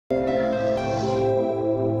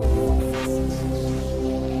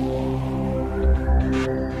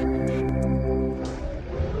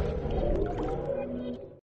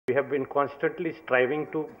We have been constantly striving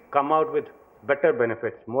to come out with better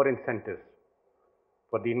benefits, more incentives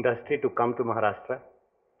for the industry to come to Maharashtra.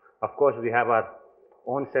 Of course, we have our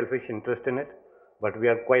own selfish interest in it, but we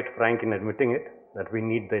are quite frank in admitting it that we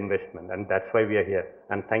need the investment, and that's why we are here.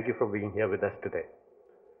 And thank you for being here with us today.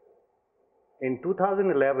 In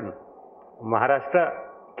 2011, Maharashtra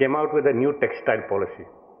came out with a new textile policy.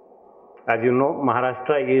 As you know,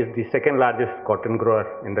 Maharashtra is the second largest cotton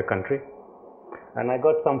grower in the country. And I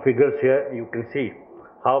got some figures here. You can see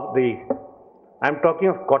how I'm talking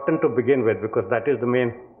of cotton to begin with, because that is the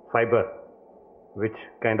main fiber which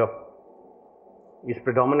kind of is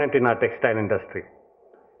predominant in our textile industry.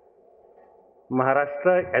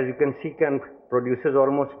 Maharashtra, as you can see, produces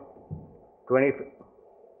almost 20,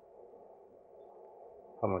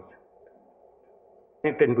 how much?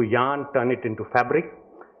 Turn it into yarn, turn it into fabric.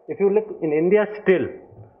 If you look in India still,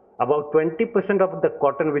 about 20% of the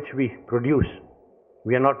cotton which we produce,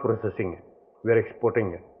 we are not processing it, we are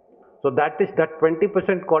exporting it. So that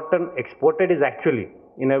 20% cotton exported is actually,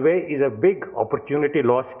 in a way, is a big opportunity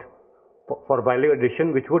lost for value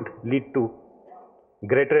addition, which would lead to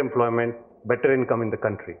greater employment, better income in the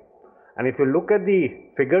country. And if you look at the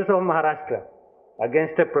figures of Maharashtra,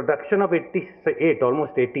 against a production of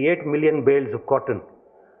almost 88 million bales of cotton,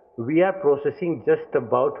 we are processing just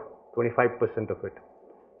about 25% of it.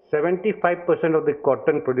 75% of the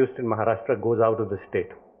cotton produced in Maharashtra goes out of the state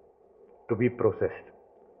to be processed.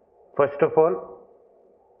 First of all,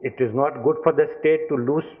 it is not good for the state to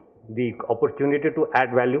lose the opportunity to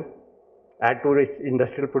add value, add to its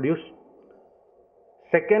industrial produce.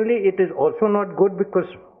 Secondly, it is also not good because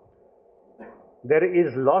there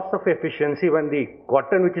is loss of efficiency when the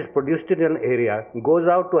cotton which is produced in an area goes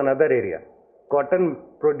out to another area. Cotton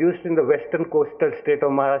produced in the western coastal state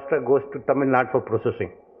of Maharashtra goes to Tamil Nadu for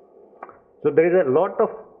processing. So there is a lot of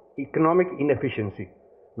economic inefficiency,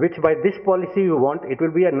 which by this policy we want, it will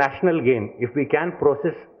be a national gain if we can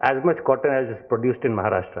process as much cotton as is produced in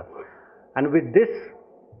Maharashtra. And with this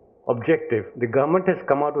objective, the government has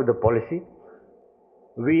come out with a policy.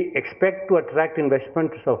 We expect to attract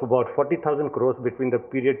investments of about 40,000 crores between the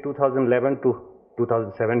period 2011 to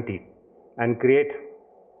 2017 and create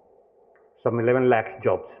some 11 lakh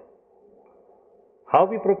jobs. How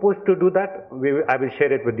we propose to do that, I will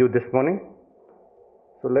share it with you this morning.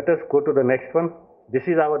 So let us go to the next one. This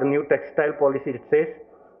is our new textile policy. It says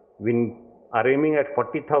we are aiming at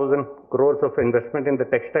 40,000 crores of investment in the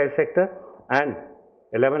textile sector and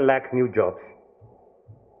 11 lakh new jobs.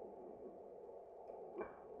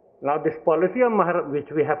 Now this policy of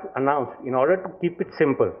which we have announced, in order to keep it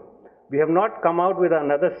simple, we have not come out with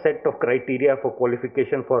another set of criteria for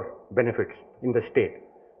qualification for benefits in the state.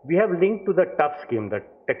 We have linked to the TUF scheme, the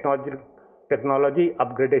Technology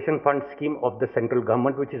Upgradation Fund scheme of the central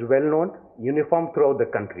government, which is well known, uniform throughout the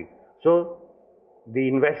country. So the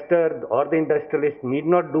investor or the industrialist need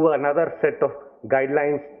not do another set of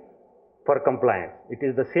guidelines for compliance. It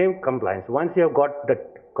is the same compliance. Once you have got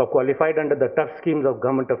qualified under the TUF schemes of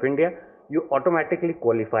Government of India, you automatically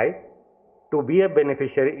qualify to be a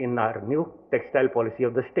beneficiary in our new textile policy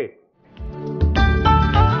of the state.